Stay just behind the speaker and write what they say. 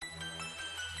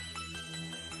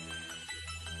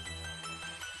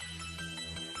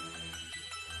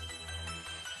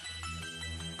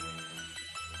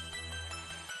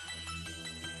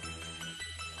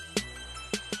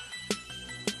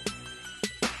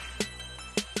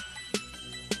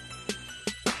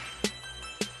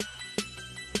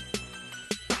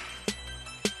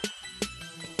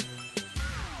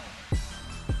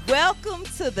Welcome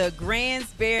to the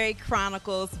Gransberry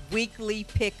Chronicles Weekly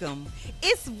Pick'em.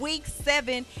 It's week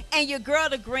 7, and your girl,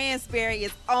 the Gransberry,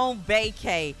 is on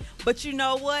vacay. But you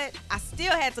know what? I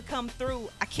still had to come through.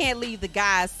 I can't leave the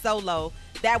guys solo.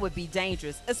 That would be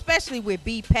dangerous, especially with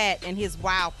B. Pat and his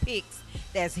wild picks,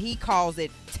 as he calls it,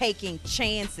 taking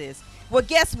chances. Well,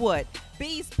 guess what?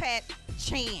 B's Pat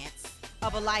chance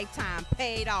of a lifetime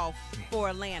paid off for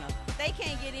Atlanta. They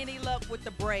can't get any luck with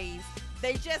the Braves.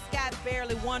 They just got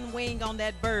barely one wing on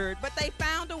that bird, but they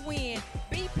found a win.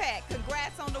 B-Pat,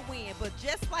 congrats on the win. But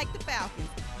just like the Falcons,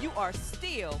 you are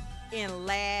still in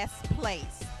last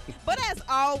place. But as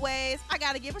always, I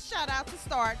got to give a shout out to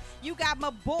start. You got my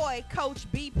boy, Coach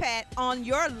B-Pat, on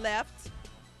your left.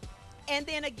 And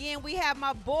then again, we have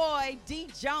my boy, D.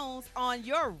 Jones, on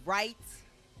your right.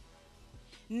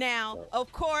 Now,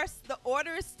 of course, the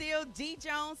order is still D.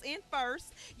 Jones in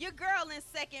first, your girl in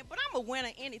second, but I'm a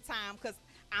winner anytime because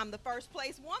I'm the first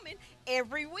place woman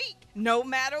every week, no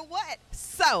matter what.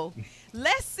 So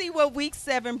let's see what week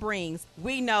 7 brings.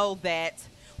 We know that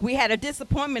we had a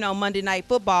disappointment on Monday Night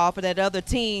Football for that other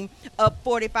team up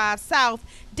 45 South,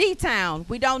 D-Town.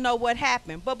 We don't know what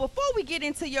happened. But before we get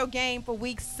into your game for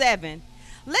week 7,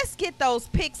 let's get those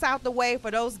picks out the way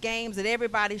for those games that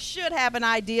everybody should have an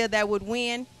idea that would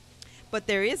win. But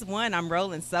there is one I'm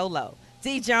rolling solo.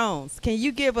 D. Jones, can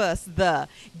you give us the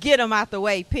get 'em out the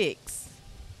way picks?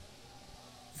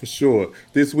 For sure.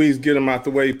 This week's get 'em out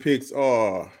the way picks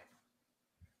are,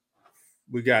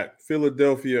 we got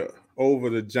Philadelphia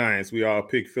over the Giants. We all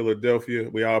picked Philadelphia.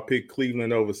 We all picked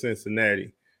Cleveland over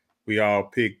Cincinnati. We all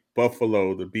picked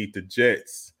Buffalo to beat the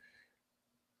Jets.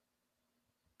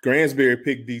 Gransberry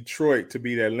picked Detroit to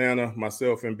beat Atlanta.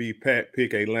 Myself and B. Pat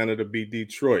picked Atlanta to beat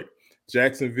Detroit.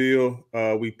 Jacksonville,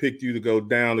 we picked you to go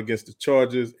down against the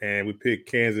Chargers, and we picked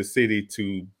Kansas City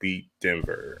to beat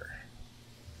Denver.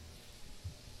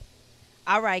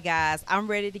 All right, guys, I'm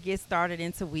ready to get started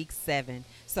into week 7.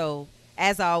 So,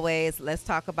 as always, let's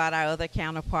talk about our other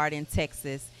counterpart in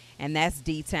Texas, and that's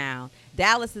D-Town.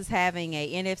 Dallas is having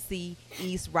a NFC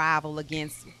East rival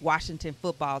against Washington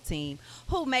football team,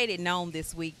 who made it known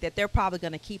this week that they're probably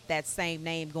going to keep that same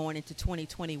name going into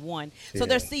 2021. So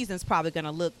their season's probably going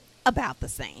to look about the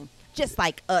same, just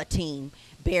like a team,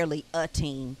 barely a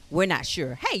team. We're not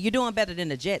sure. Hey, you're doing better than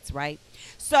the Jets, right?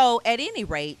 So at any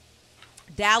rate,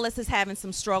 Dallas is having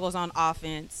some struggles on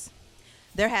offense.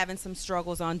 They're having some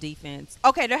struggles on defense.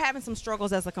 Okay, they're having some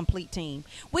struggles as a complete team.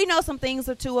 We know some things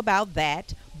or two about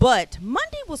that, but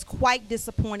Monday was quite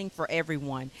disappointing for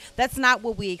everyone. That's not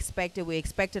what we expected. We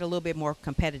expected a little bit more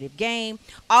competitive game.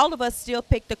 All of us still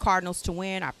picked the Cardinals to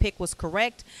win. Our pick was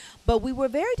correct, but we were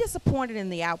very disappointed in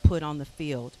the output on the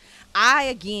field. I,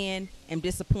 again, am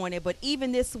disappointed, but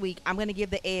even this week, I'm going to give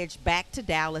the edge back to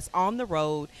Dallas on the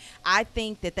road. I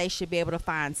think that they should be able to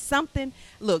find something.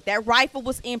 Look, that rifle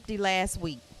was empty last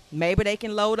week. Maybe they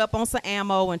can load up on some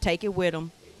ammo and take it with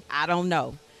them. I don't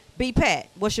know. B. Pat,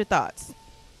 what's your thoughts?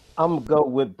 I'm gonna go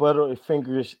with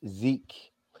Butterfingers Zeke.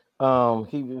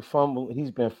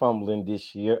 He's been fumbling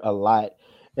this year a lot,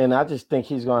 and I just think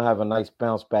he's gonna have a nice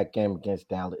bounce back game against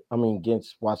Dallas.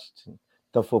 Against Washington,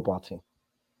 the football team.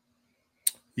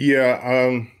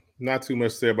 Yeah, not too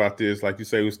much to say about this. Like you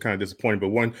say, it was kind of disappointing.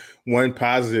 But one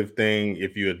positive thing,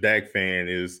 if you're a Dak fan,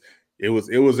 is it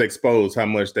was exposed how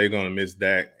much they're going to miss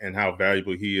Dak and how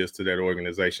valuable he is to that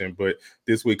organization. But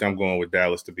this week, I'm going with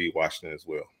Dallas to beat Washington as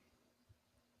well.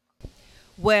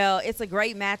 Well, it's a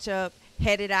great matchup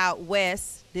headed out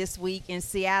west this week in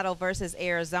Seattle versus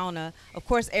Arizona. Of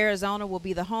course, Arizona will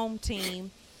be the home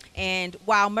team. And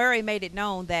while Murray made it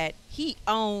known that he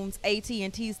owns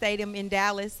AT&T Stadium in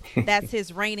Dallas, that's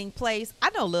his reigning place. I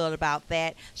know a little about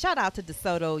that. Shout out to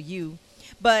DeSoto U.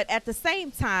 But at the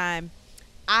same time,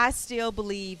 I still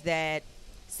believe that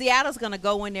Seattle's going to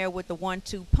go in there with the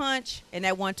 1-2 punch, and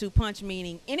that 1-2 punch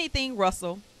meaning anything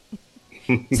Russell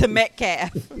to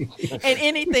Metcalf and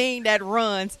anything that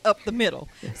runs up the middle.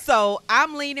 So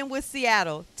I'm leaning with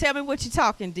Seattle. Tell me what you're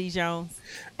talking, D. Jones.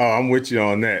 Oh, I'm with you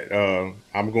on that.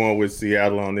 I'm going with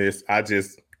Seattle on this.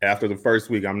 After the first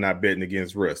week, I'm not betting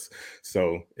against Russ.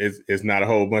 So it's not a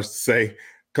whole bunch to say.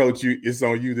 Coach, it's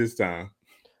on you this time.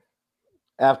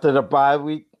 After the bye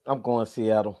week, I'm going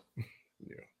Seattle.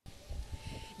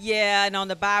 Yeah, and on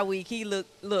the bye week, he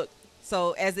look.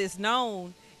 So as it's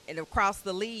known, and across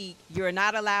the league, you're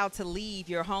not allowed to leave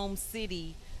your home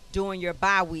city during your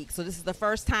bye week. So this is the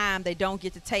first time they don't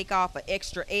get to take off an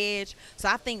extra edge. So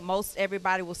I think most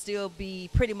everybody will still be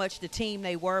pretty much the team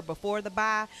they were before the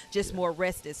bye, just more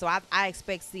rested. So I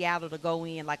expect Seattle to go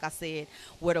in, like I said,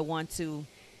 with a 1-2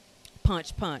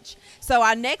 punch. So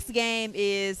our next game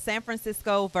is San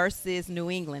Francisco versus New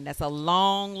England. That's a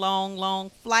long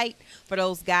flight for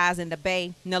those guys in the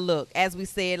Bay. Now look, as we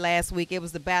said last week, it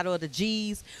was the battle of the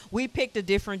G's. We picked a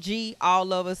different G,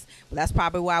 all of us. Well, that's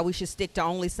probably why we should stick to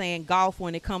only saying golf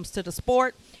when it comes to the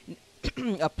sport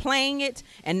of playing it,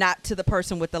 and not to the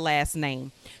person with the last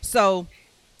name. So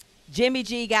Jimmy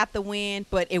G got the win,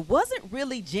 but it wasn't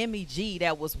really Jimmy G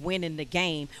that was winning the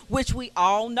game, which we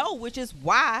all know, which is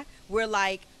why we're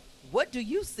like, what do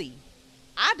you see?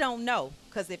 I don't know,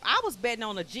 because if I was betting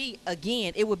on a G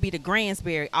again, it would be the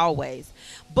Gransberry always.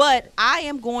 But I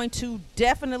am going to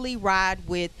definitely ride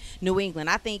with New England.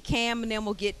 I think Cam and them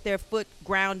will get their foot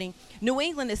grounding. New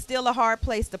England is still a hard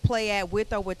place to play at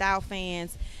with or without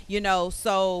fans,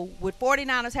 so with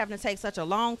 49ers having to take such a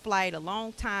long flight, a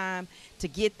long time to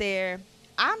get there,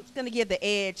 I'm going to give the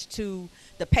edge to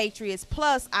the Patriots.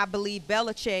 Plus, I believe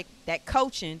Belichick, that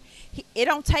coaching, it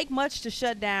don't take much to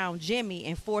shut down Jimmy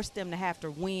and force them to have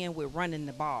to win with running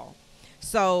the ball.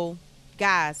 So,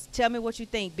 guys, tell me what you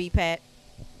think, B-Pat.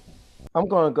 I'm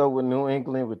going to go with New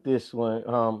England with this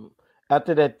one.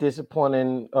 After that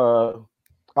disappointing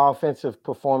offensive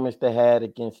performance they had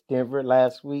against Denver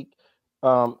last week,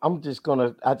 I just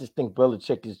think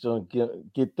Belichick is going to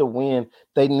get the win.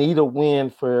 They need a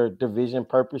win for division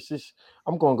purposes.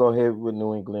 I'm going to go ahead with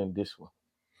New England this one.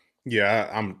 Yeah,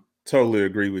 I'm totally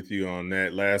agree with you on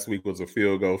that. Last week was a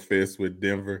field goal fest with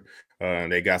Denver.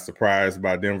 And they got surprised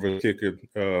by Denver kicker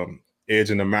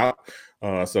edging them out.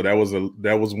 So that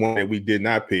was one that we did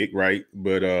not pick, right?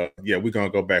 But yeah, we're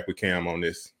gonna go back with Cam on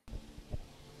this.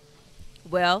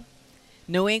 Well,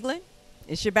 New England,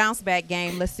 it's your bounce back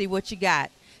game. Let's see what you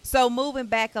got. So moving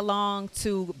back to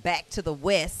the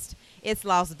West, it's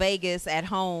Las Vegas at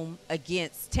home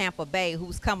against Tampa Bay,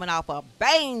 who's coming off a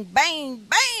bang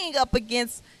up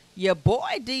against your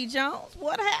boy D Jones.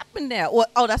 What happened there? Well,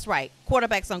 oh, that's right.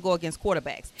 Quarterbacks don't go against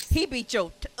quarterbacks. He beat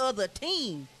your other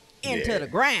team into the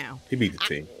ground. He beat the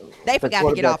team. They forgot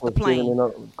to get off the plane.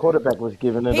 Quarterback was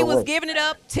giving it away. He was giving it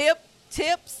up,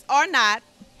 tips or not.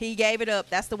 He gave it up.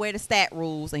 That's the way the stat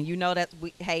rules, and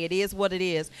hey, it is what it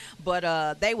is.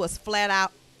 But they was flat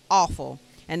out awful,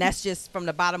 and that's just from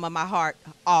the bottom of my heart,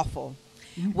 awful.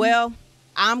 Mm-hmm. Well,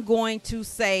 I'm going to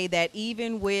say that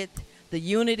even with the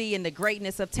unity and the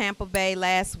greatness of Tampa Bay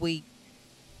last week,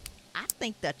 I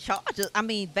think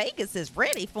Vegas is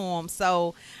ready for them.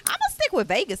 So I'm gonna stick with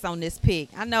Vegas on this pick.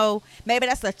 I know maybe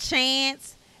that's a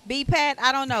chance. B-Pat,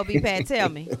 I don't know. B-Pat, tell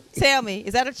me,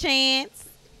 is that a chance?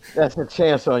 That's a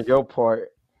chance on your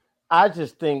part. I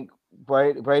just think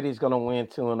Brady's going to win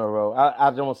 2 in a row. I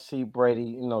don't see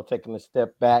Brady, taking a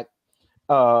step back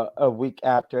a week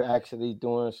after actually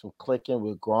doing some clicking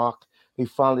with Gronk. He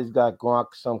finally's got Gronk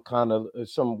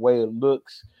some way it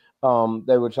looks.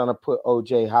 They were trying to put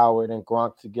O.J. Howard and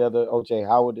Gronk together. O.J.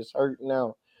 Howard is hurt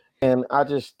now. And I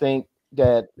just think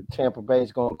that Tampa Bay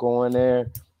is going to go in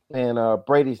there, and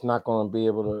Brady's not going to be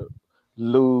able to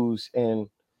lose, and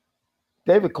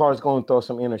David Carr is going to throw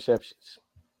some interceptions.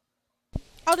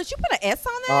 Oh, did you put an S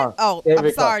on that? David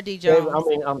I'm sorry, D. Jones.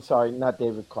 I'm sorry, not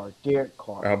David Carr. Derek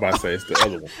Carr. I was about to say it's the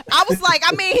other one. I was like,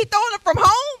 he throwing it from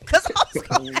home? Because I was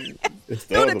going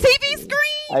through the TV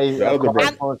screen.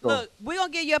 Look, we're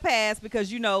going to give you a pass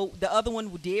because, the other one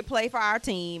did play for our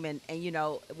team. And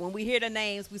when we hear the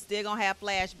names, we still going to have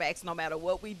flashbacks no matter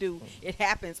what we do. It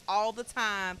happens all the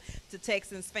time to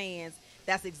Texans fans.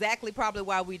 That's exactly probably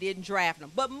why we didn't draft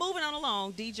them. But moving on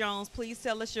along, D. Jones, please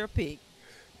tell us your pick.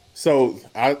 So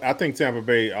I think Tampa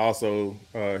Bay also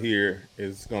here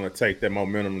is going to take that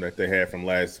momentum that they had from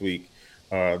last week.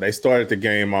 They started the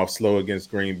game off slow against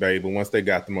Green Bay, but once they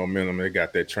got the momentum, they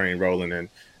got that train rolling. And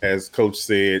as Coach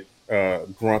said,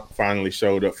 Grunt finally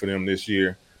showed up for them this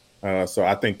year. So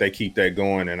I think they keep that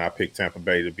going, and I picked Tampa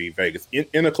Bay to beat Vegas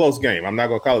in a close game. I'm not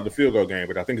going to call it the field goal game,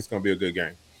 but I think it's going to be a good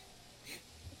game.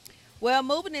 Well,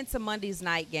 moving into Monday's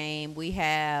night game, we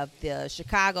have the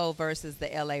Chicago versus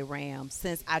the LA Rams.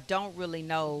 Since I don't really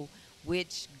know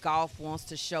which golf wants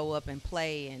to show up and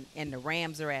play, and the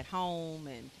Rams are at home,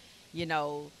 and,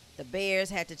 the Bears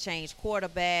had to change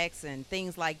quarterbacks and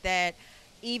things like that.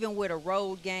 Even with a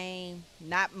road game,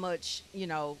 not much,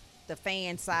 the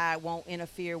fan side won't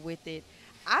interfere with it.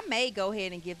 I may go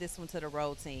ahead and give this one to the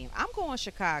road team. I'm going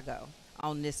Chicago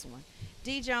on this one.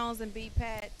 D. Jones and B.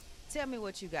 Pat, tell me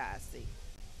what you guys see.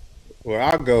 Well,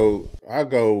 I'll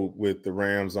go with the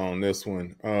Rams on this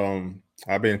one.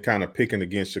 I've been kind of picking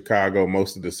against Chicago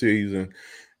most of the season,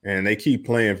 and they keep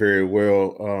playing very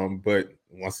well. But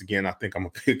once again, I think I'm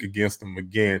gonna pick against them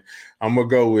again. I'm gonna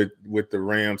go with the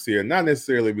Rams here, not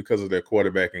necessarily because of their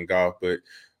quarterback in golf, but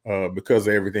because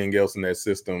of everything else in that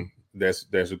system. that's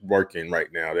working right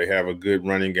now. They have a good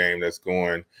running game that's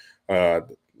going. The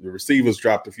receivers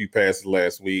dropped a few passes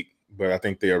last week, but I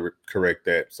think they'll correct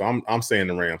that. So I'm saying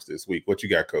the Rams this week. What you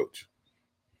got, Coach?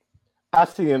 I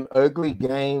see an ugly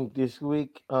game this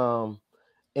week.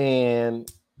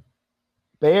 And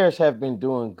Bears have been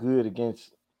doing good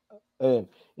against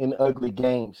in ugly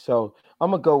games. So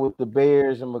I'm gonna go with the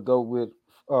Bears. I'm gonna go with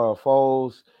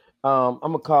Foles. I'm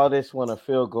gonna call this one a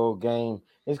field goal game.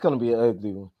 It's gonna be an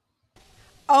ugly one.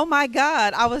 Oh my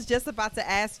God. I was just about to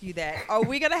ask you that. Are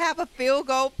we going to have a field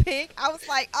goal pick? I was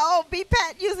like, oh, B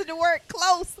Pat using the word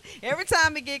close. Every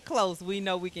time it get close, we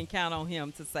know we can count on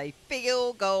him to say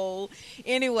field goal.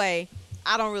 Anyway,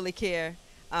 I don't really care.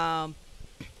 Um,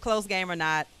 Close game or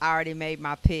not, I already made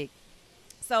my pick.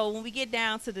 So when we get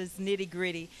down to this nitty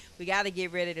gritty, we got to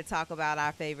get ready to talk about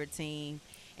our favorite team.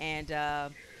 And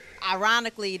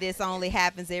ironically, this only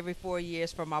happens every 4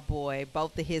 years for my boy.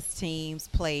 Both of his teams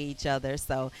play each other.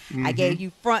 So I Mm-hmm. gave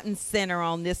you front and center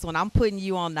on this one. I'm putting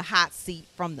you on the hot seat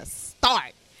from the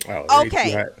start. Oh, they too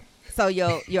Okay. hot. So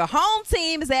your home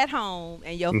team is at home,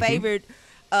 and your Mm-hmm. favorite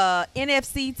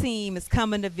NFC team is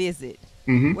coming to visit.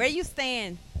 Mm-hmm. Where you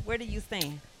stand? Where do you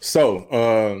stand? So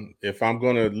if I'm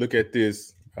gonna look at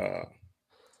this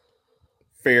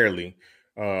fairly,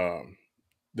 um,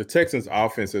 the Texans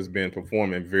offense has been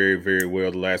performing very, very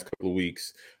well the last couple of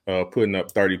weeks, putting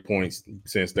up 30 points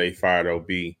since they fired OB.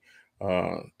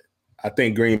 Uh, I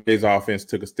think Green Bay's offense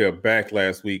took a step back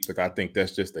last week, but I think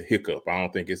that's just a hiccup. I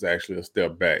don't think it's actually a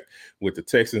step back. With the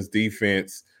Texans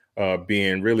defense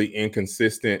being really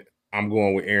inconsistent, I'm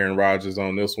going with Aaron Rodgers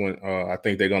on this one. I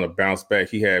think they're going to bounce back.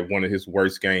 He had one of his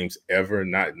worst games ever,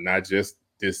 not just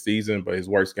this season, but his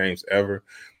worst games ever.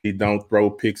 He don't throw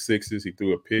pick sixes. He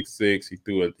threw a pick six. He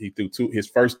threw his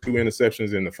first two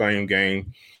interceptions in the same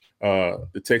game.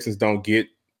 The Texans don't get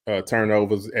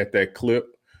turnovers at that clip.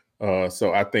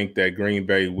 So I think that Green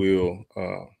Bay will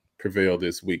prevail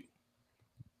this week.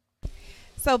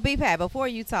 So, BPAT, before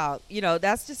you talk,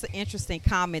 that's just an interesting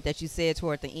comment that you said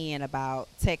toward the end about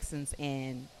Texans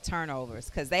and turnovers,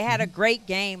 because they had a great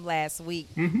game last week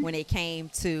Mm-hmm. when it came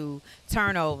to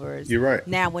turnovers. You're right.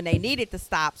 Now, when they needed the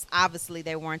stops, obviously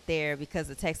they weren't there because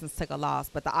the Texans took a loss,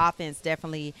 but the offense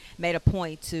definitely made a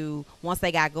point to, once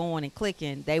they got going and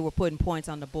clicking, they were putting points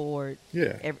on the board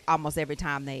Yeah. almost every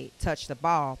time they touched the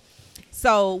ball.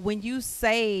 So when you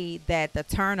say that the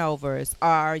turnovers,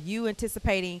 are you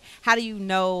anticipating, how do you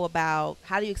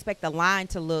expect the line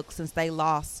to look since they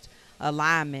lost a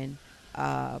lineman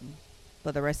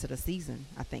for the rest of the season,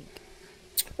 I think?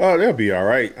 Oh, they'll be all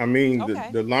right. I mean, Okay.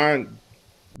 the line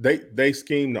they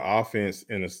scheme the offense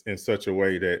in such a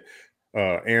way that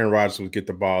Aaron Rodgers will get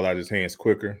the ball out of his hands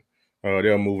quicker.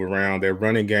 They'll move around. Their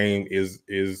running game is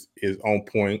on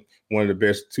point. One of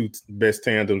the best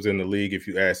tandems in the league, if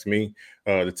you ask me.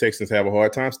 The Texans have a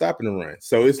hard time stopping the run.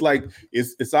 So it's like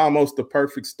it's almost the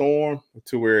perfect storm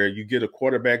to where you get a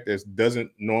quarterback that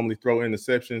doesn't normally throw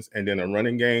interceptions, and then a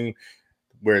running game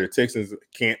where the Texans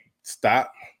can't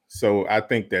stop. So I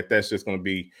think that's just going to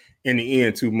be in the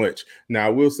end too much. Now I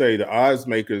will say the odds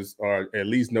makers are at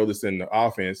least noticing the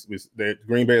offense. That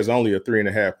Green Bay is only a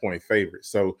 3.5-point favorite,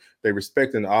 so they're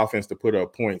respecting the offense to put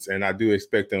up points, and I do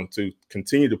expect them to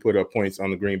continue to put up points on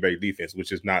the Green Bay defense,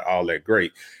 which is not all that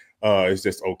great. It's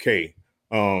just okay.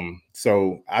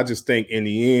 So I just think in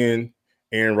the end,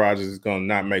 Aaron Rodgers is going to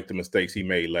not make the mistakes he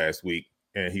made last week,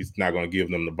 and he's not going to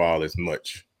give them the ball as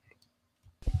much.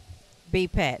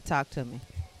 BPAT, talk to me.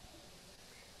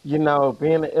 Being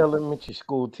an elementary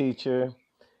school teacher,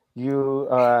 you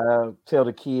tell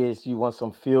the kids you want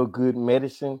some feel good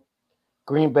medicine.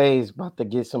 Green Bay is about to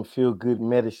get some feel good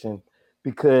medicine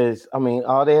because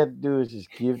all they have to do is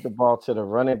just give the ball to the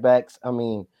running backs.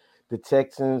 The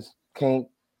Texans can't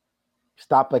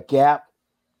stop a gap,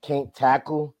 can't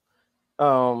tackle,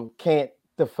 can't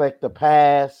deflect the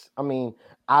pass.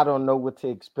 I don't know what to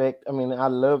expect. I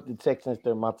love the Texans;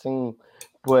 they're my team,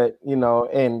 but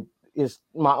and it's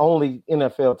my only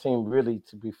NFL team, really,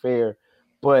 to be fair.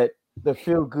 But the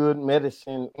feel good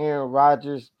medicine, Aaron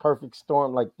Rodgers, perfect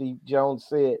storm, like Deep Jones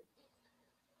said,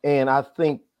 and I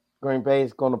think Green Bay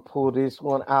is going to pull this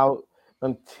one out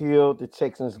until the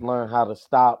Texans learn how to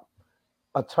stop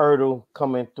a turtle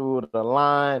coming through the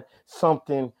line.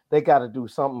 Something they got to do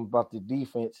something about the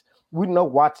defense. We know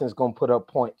Watson's gonna put up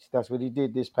points. That's what he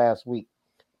did this past week.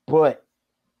 But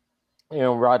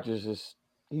Aaron Rodgers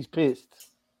he's pissed.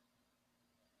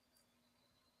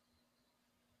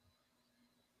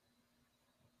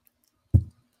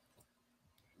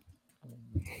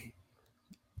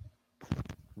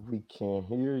 We can't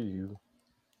hear you.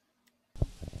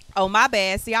 Oh, my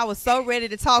bad. See, I was so ready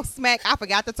to talk smack, I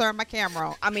forgot to turn my camera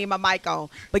on. I mean, my mic on.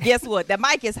 But guess what? The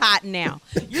mic is hot now.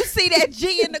 You see that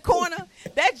G in the corner?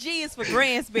 That G is for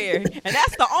Gransberry. And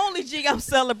that's the only G I'm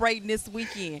celebrating this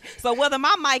weekend. So whether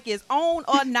my mic is on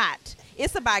or not,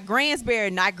 it's about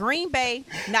Gransberry, not Green Bay,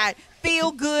 not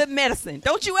feel good medicine.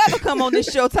 Don't you ever come on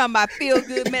this show talking about feel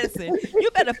good medicine.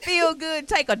 You better feel good,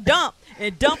 take a dump,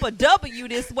 and dump a W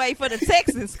this way for the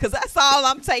Texans, because that's all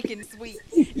I'm taking this week.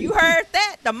 You heard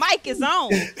that? The mic is on.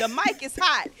 The mic is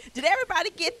hot. Did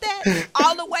everybody get that?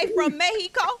 All the way from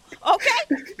Mexico?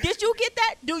 Okay? Did you get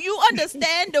that? Do you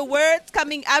understand the words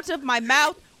coming out of my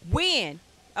mouth? Win.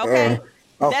 Okay?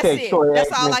 That's Okay, it. Troy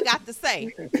That's all I got to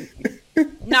say.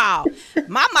 No,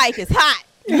 my mic is hot.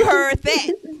 You heard that?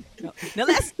 Now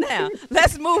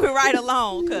let's move it right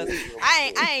along, cause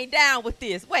I ain't down with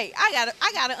this. Wait, I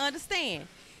gotta understand.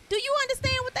 Do you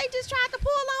understand what they just tried to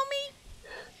pull on me?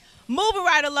 Moving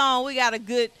right along, we got a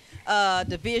good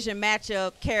division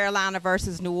matchup: Carolina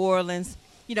versus New Orleans.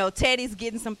 You know, Teddy's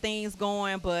getting some things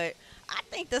going, but I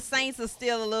think the Saints are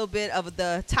still a little bit of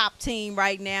the top team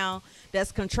right now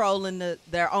that's controlling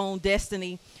their own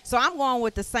destiny. So I'm going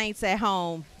with the Saints at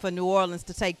home for New Orleans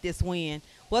to take this win.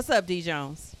 What's up, D.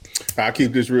 Jones? I'll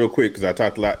keep this real quick because I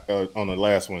talked a lot on the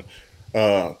last one.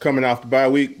 Coming off the bye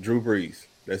week, Drew Brees.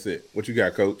 That's it. What you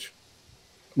got, Coach?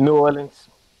 New Orleans.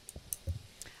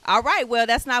 All right, well,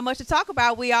 that's not much to talk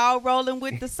about. We all rolling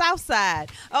with the South Side.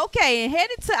 Okay, and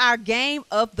headed to our game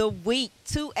of the week.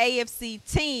 Two AFC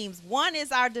teams. One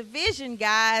is our division,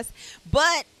 guys,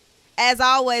 but as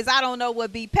always, I don't know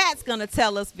what B. Pat's going to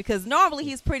tell us, because normally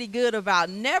he's pretty good about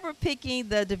never picking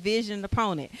the division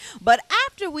opponent. But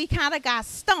after we kind of got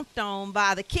stumped on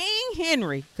by the King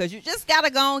Henry, because you just got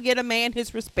to go and get a man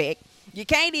his respect. You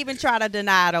can't even try to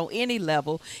deny it on any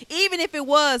level. Even if it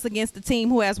was against the team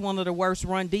who has one of the worst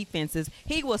run defenses,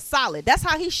 he was solid. That's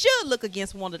how he should look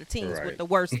against one of the teams with the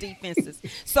worst defenses.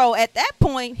 So at that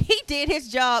point, he did his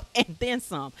job and then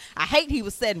some. I hate he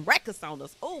was setting records on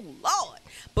us. Oh, Lord.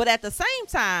 But at the same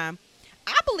time,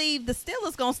 I believe the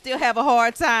Steelers going to still have a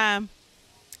hard time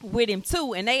with him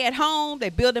too. And they at home, they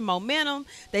building momentum.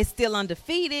 They still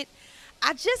undefeated.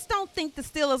 I just don't think the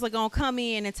Steelers are going to come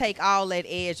in and take all that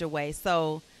edge away.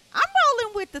 So I'm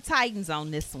rolling with the Titans on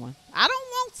this one. I don't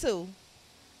want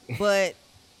to, but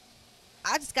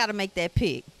I just got to make that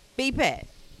pick. B-Pat.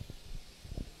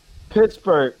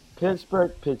 Pittsburgh.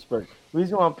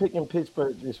 Reason why I'm picking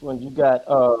Pittsburgh this one, you got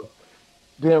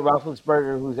Ben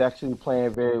Roethlisberger, who's actually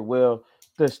playing very well.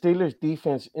 The Steelers'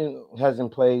 defense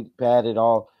hasn't played bad at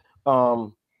all.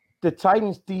 The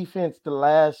Titans' defense,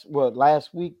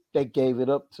 last week they gave it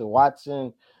up to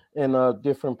Watson and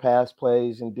different pass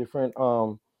plays and different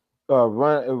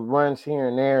runs here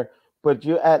and there. But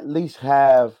you at least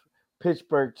have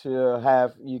Pittsburgh to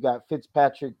have. You got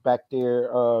Fitzpatrick back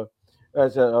there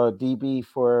as a DB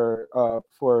for uh,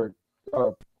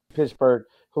 Pittsburgh,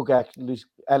 who got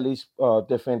at least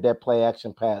defend that play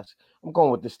action pass. I'm going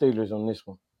with the Steelers on this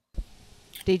one.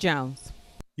 D. Jones.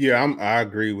 Yeah, I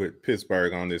agree with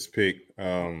Pittsburgh on this pick.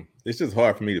 It's just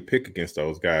hard for me to pick against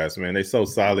those guys, man. They're so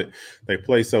solid. They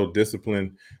play so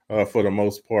disciplined for the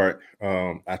most part.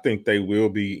 I think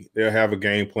they'll have a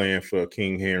game plan for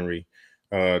King Henry.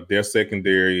 Their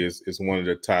secondary is one of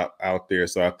the top out there.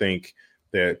 So I think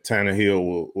that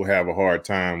Tannehill will have a hard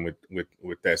time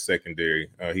with that secondary.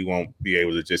 He won't be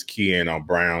able to just key in on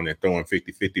Brown and throwing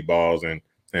 50-50 balls and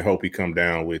hope he come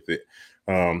down with it.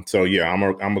 So yeah, I'm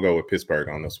gonna go with Pittsburgh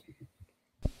on this one.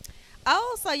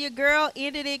 Oh, so your girl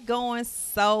ended it going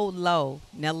so low.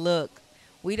 Now look,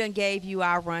 we done gave you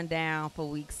our rundown for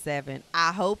week 7.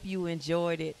 I hope you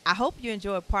enjoyed it. I hope you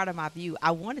enjoyed part of my view.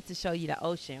 I wanted to show you the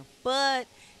ocean, but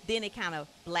then it kind of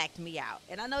blacked me out.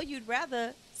 And I know you'd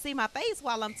rather see my face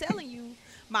while I'm telling you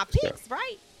my picks,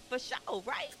 right? For sure,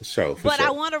 right? For sure. But I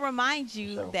want to remind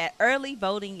you that early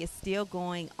voting is still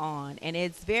going on, and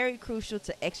it's very crucial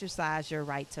to exercise your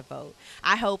right to vote.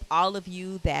 I hope all of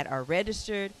you that are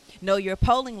registered know your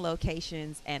polling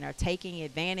locations and are taking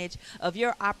advantage of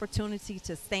your opportunity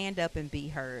to stand up and be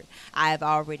heard. I have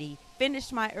already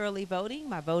finished my early voting.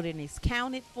 My voting is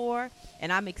counted for,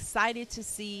 and I'm excited to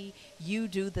see you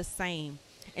do the same.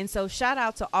 And so shout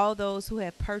out to all those who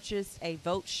have purchased a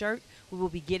vote shirt. We will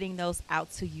be getting those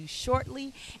out to you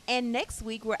shortly. And next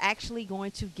week, we're actually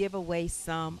going to give away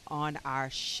some on our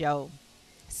show.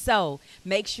 So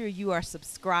make sure you are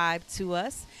subscribed to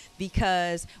us,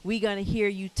 because we're going to hear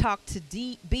you talk to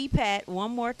B-Pat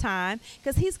one more time,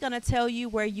 because he's going to tell you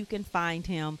where you can find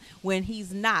him when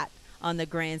he's not on the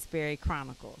Gransberry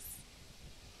Chronicles.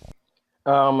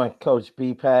 Coach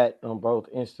B-Pat on both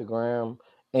Instagram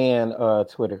and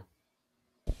Twitter.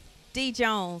 D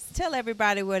Jones, tell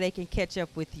everybody where they can catch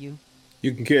up with you.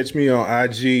 You can catch me on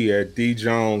IG at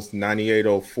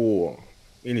djones9804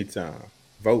 anytime.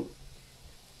 Vote.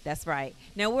 That's right.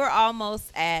 Now we're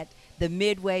almost at the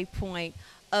midway point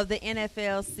of the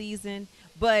NFL season,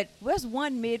 but there's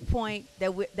one midpoint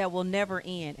that will never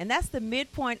end, and that's the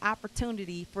midpoint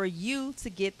opportunity for you to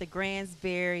get the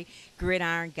Gransberry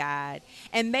Gridiron Guide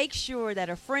and make sure that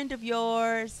a friend of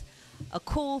yours, a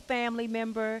cool family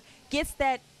member, gets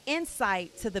that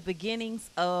insight to the beginnings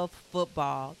of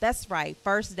football. That's right.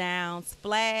 First downs,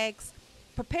 flags,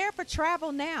 prepare for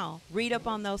travel now. Read up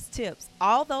on those tips.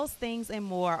 All those things and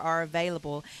more are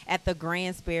available at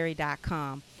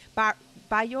thegransberry.com.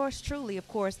 By yours truly, of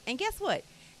course. And guess what?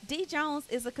 D Jones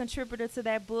is a contributor to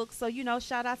that book. So,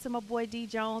 shout out to my boy D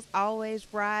Jones, always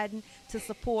riding to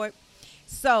support.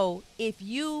 So, if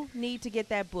you need to get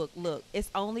that book, look,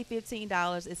 it's only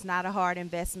 $15. It's not a hard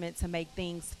investment to make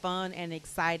things fun and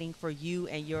exciting for you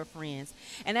and your friends.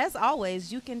 And as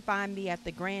always, you can find me at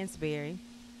the Gransberry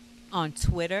on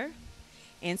Twitter,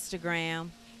 Instagram,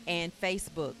 and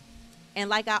Facebook. And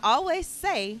like I always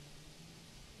say,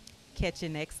 catch you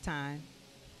next time.